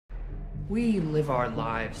We live our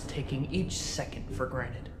lives taking each second for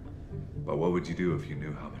granted. But what would you do if you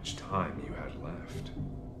knew how much time you had left?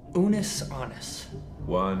 Unus Annus.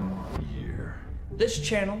 1 year. This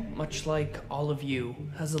channel, much like all of you,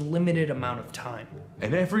 has a limited amount of time.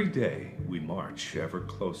 And every day, we march ever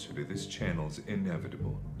closer to this channel's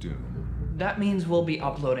inevitable doom. That means we'll be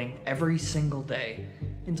uploading every single day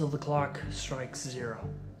until the clock strikes 0.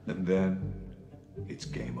 And then, it's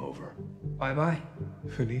game over. Bye-bye.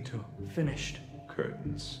 Finito. Finished.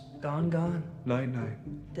 Curtains. Gone.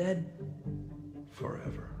 Night-night. Dead.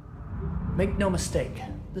 Forever. Make no mistake,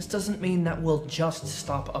 this doesn't mean that we'll just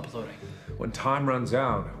stop uploading. When time runs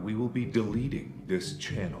out, we will be deleting this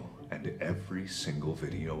channel and every single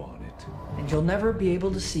video on it. And you'll never be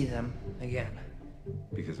able to see them again.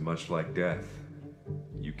 Because much like death,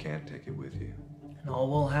 you can't take it with you. And all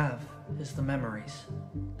we'll have is the memories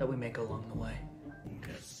that we make along the way.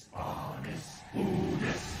 Unus Annus,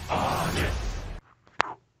 Unus Annus.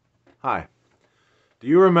 Hi. Do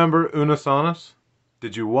you remember Unus Annus?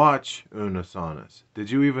 Did you watch Unus Annus? Did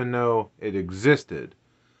you even know it existed?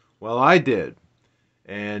 Well, I did.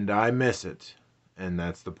 And I miss it. And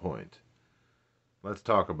that's the point. Let's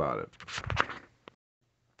talk about it.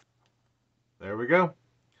 There we go.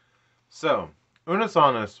 So, Unus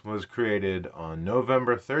Annus was created on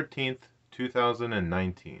November 13th,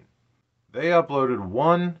 2019. They uploaded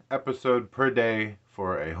 1 episode per day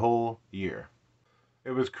for a whole year.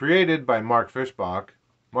 It was created by Mark Fishbach,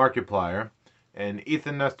 Markiplier, and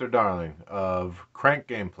Ethan Nestor-Darling of Crank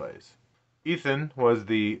Gameplays. Ethan was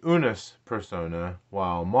the Unus persona,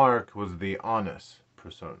 while Mark was the Annus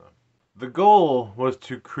persona. The goal was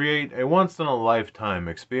to create a once-in-a-lifetime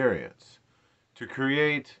experience. To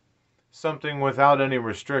create something without any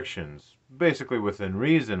restrictions, basically within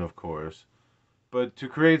reason, of course, but to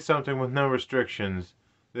create something with no restrictions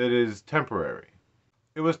that is temporary.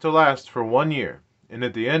 It was to last for 1 year, and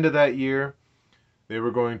at the end of that year, they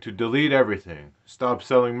were going to delete everything, stop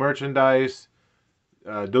selling merchandise,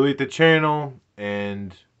 delete the channel,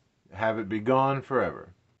 and have it be gone forever.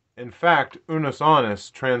 In fact, Unus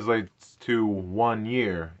Annus translates to 1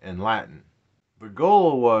 year in Latin. The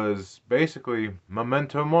goal was basically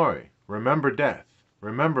memento mori, remember death,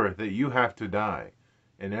 remember that you have to die,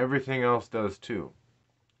 and everything else does too.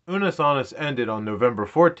 Unus Annus ended on November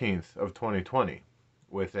 14th of 2020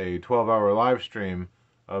 with a 12-hour live stream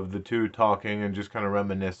of the two talking and just kind of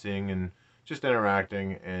reminiscing and just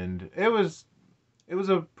interacting, and it was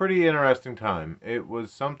a pretty interesting time. It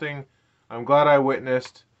was something I'm glad I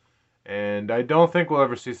witnessed, and I don't think we'll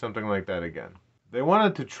ever see something like that again. They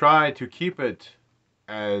wanted to try to keep it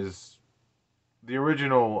as the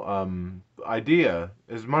original idea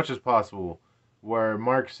as much as possible, where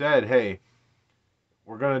Mark said, hey,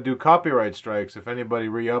 we're going to do copyright strikes if anybody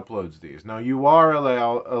re-uploads these. Now, you are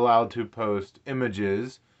allowed to post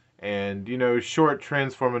images and, short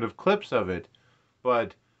transformative clips of it,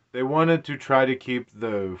 but they wanted to try to keep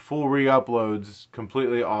the full re-uploads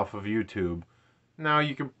completely off of YouTube. Now,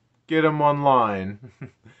 you can get them online,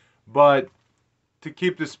 but to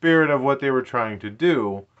keep the spirit of what they were trying to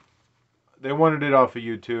do, they wanted it off of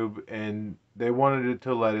YouTube, and they wanted it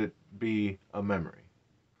to let it be a memory.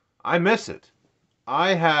 I miss it.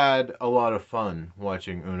 I had a lot of fun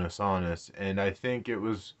watching Unus Annus, and I think it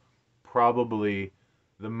was probably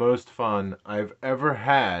the most fun I've ever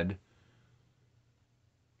had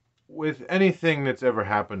with anything that's ever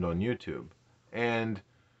happened on YouTube. And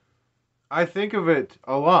I think of it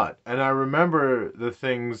a lot, and I remember the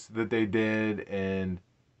things that they did and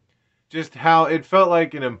just how it felt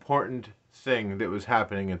like an important thing that was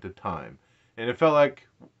happening at the time. And it felt like,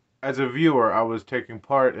 as a viewer, I was taking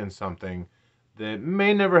part in something that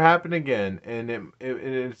may never happen again, and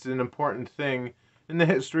it's an important thing in the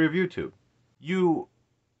history of YouTube. You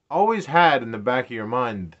always had in the back of your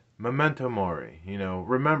mind, memento mori,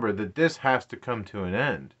 remember that this has to come to an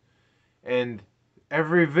end. And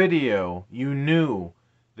every video, you knew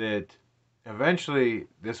that eventually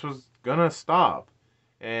this was gonna stop.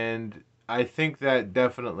 And I think that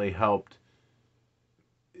definitely helped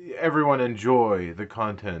everyone enjoy the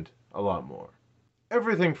content a lot more.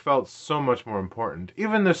 Everything felt so much more important.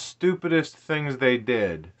 Even the stupidest things they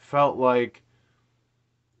did felt like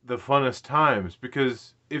the funnest times,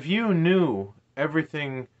 because if you knew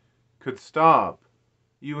everything could stop,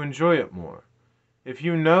 you enjoy it more. If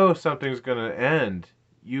you know something's gonna end,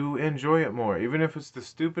 you enjoy it more. Even if it's the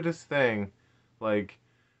stupidest thing, like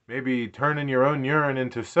maybe turning your own urine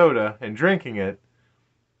into soda and drinking it,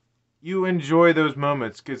 you enjoy those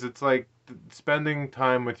moments because it's like spending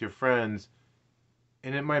time with your friends,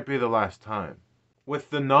 and it might be the last time. With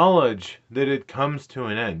the knowledge that it comes to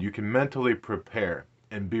an end, you can mentally prepare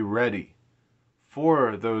and be ready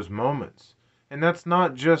for those moments. And that's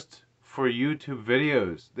not just for YouTube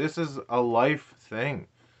videos. This is a life thing.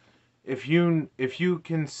 If you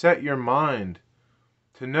can set your mind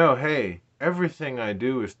to know, hey, everything I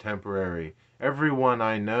do is temporary. Everyone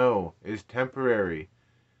I know is temporary.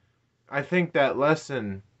 I think that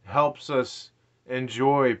lesson helps us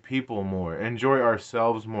enjoy people more, enjoy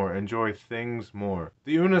ourselves more, enjoy things more.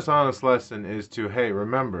 The Unus Annus lesson is to, hey,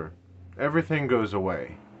 remember, everything goes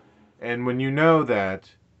away. And when you know that,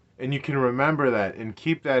 and you can remember that and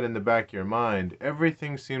keep that in the back of your mind,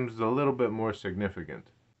 everything seems a little bit more significant.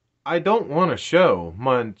 I don't want to show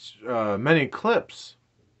many clips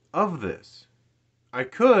of this. I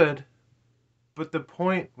could, but the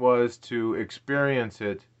point was to experience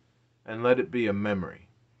it and let it be a memory.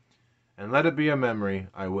 And let it be a memory,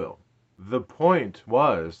 I will. The point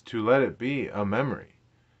was to let it be a memory.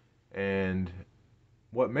 And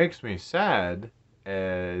what makes me sad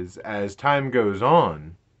is, as time goes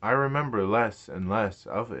on, I remember less and less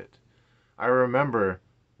of it. I remember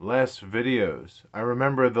less videos. I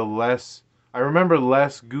remember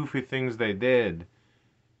less goofy things they did.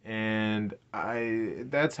 And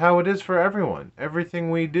that's how it is for everyone.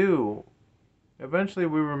 Everything we do, eventually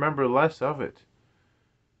we remember less of it.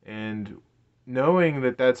 And knowing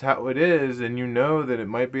that that's how it is, and you know that it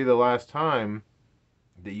might be the last time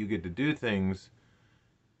that you get to do things,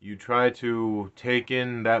 you try to take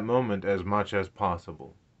in that moment as much as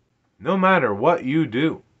possible. No matter what you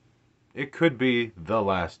do, it could be the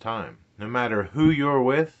last time. No matter who you're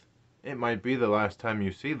with, it might be the last time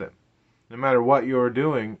you see them. No matter what you're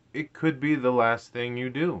doing, it could be the last thing you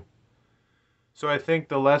do. So I think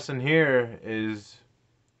the lesson here is,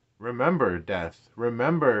 remember death.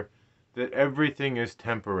 Remember that everything is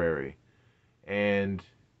temporary. And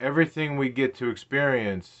everything we get to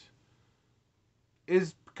experience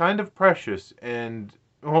is kind of precious. And,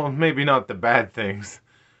 well, maybe not the bad things,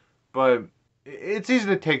 but it's easy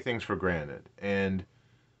to take things for granted. And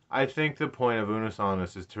I think the point of Unus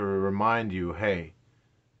Annus is to remind you, hey,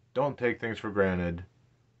 don't take things for granted.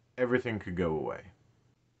 Everything could go away.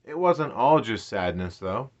 It wasn't all just sadness,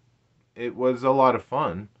 though. It was a lot of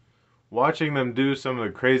fun. Watching them do some of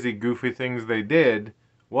the crazy, goofy things they did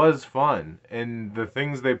was fun. And the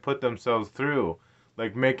things they put themselves through,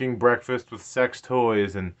 like making breakfast with sex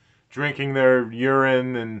toys and drinking their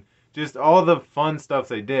urine and just all the fun stuff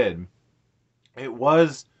they did. It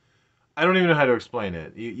was, I don't even know how to explain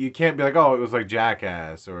it. You can't be like, oh, it was like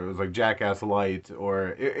Jackass, or it was like Jackass Light,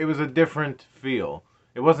 or it was a different feel.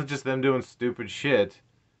 It wasn't just them doing stupid shit.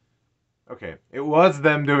 Okay, it was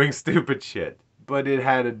them doing stupid shit, but it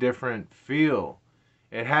had a different feel.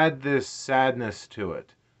 It had this sadness to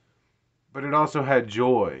it, but it also had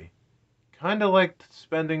joy. Kind of like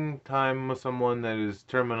spending time with someone that is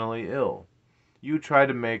terminally ill. You try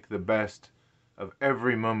to make the best of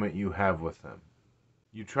every moment you have with them.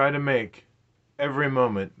 You try to make every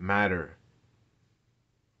moment matter.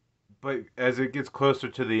 But as it gets closer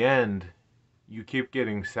to the end, you keep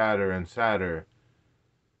getting sadder and sadder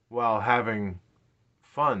while having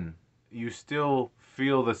fun. You still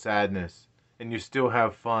feel the sadness and you still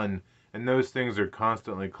have fun, and those things are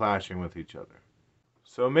constantly clashing with each other.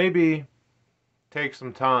 So maybe take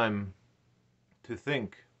some time to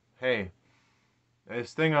think, hey,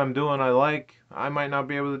 this thing I'm doing I might not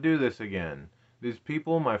be able to do this again. These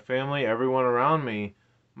people, my family, everyone around me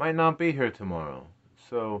might not be here tomorrow.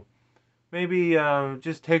 So maybe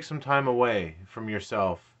just take some time away from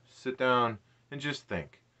yourself. Sit down and just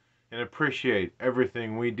think and appreciate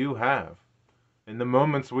everything we do have and the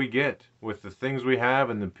moments we get with the things we have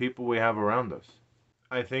and the people we have around us.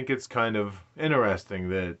 I think it's kind of interesting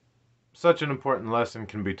that such an important lesson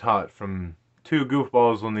can be taught from two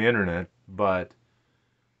goofballs on the internet, but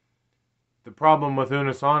the problem with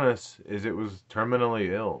Unus Annus is it was terminally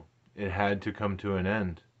ill. It had to come to an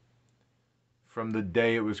end. From the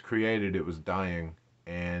day it was created, it was dying,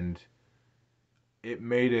 and it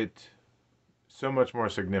made it so much more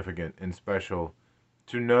significant and special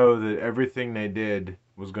to know that everything they did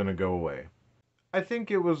was going to go away. I think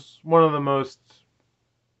it was one of the most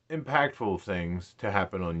impactful things to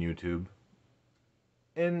happen on YouTube.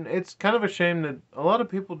 And it's kind of a shame that a lot of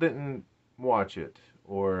people didn't watch it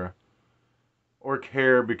or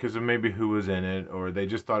care because of maybe who was in it, or they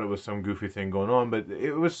just thought it was some goofy thing going on. But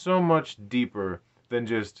it was so much deeper than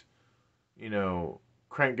just,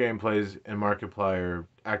 crank gameplays and Markiplier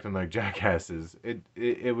acting like jackasses.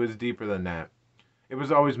 It was deeper than that. It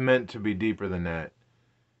was always meant to be deeper than that.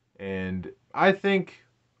 And I think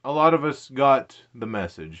a lot of us got the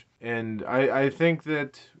message. And I think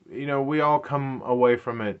that, we all come away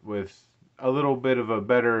from it with a little bit of a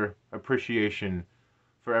better appreciation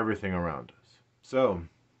for everything around us. So,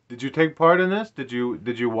 did you take part in this? Did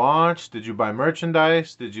you watch? Did you buy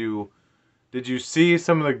merchandise? Did you see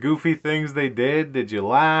some of the goofy things they did? Did you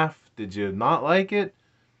laugh? Did you not like it?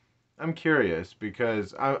 I'm curious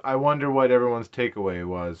because I wonder what everyone's takeaway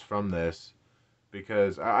was from this,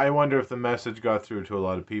 because I wonder if the message got through to a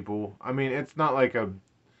lot of people. I mean, it's not like a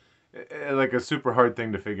super hard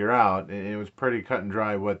thing to figure out, and it was pretty cut and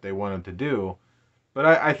dry what they wanted to do, but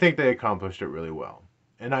I think they accomplished it really well,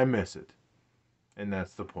 and I miss it, and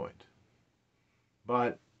that's the point.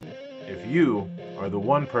 But if you are the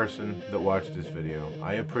one person that watched this video,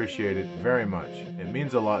 I appreciate it very much. It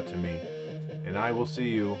means a lot to me, and I will see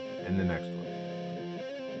you in the next one.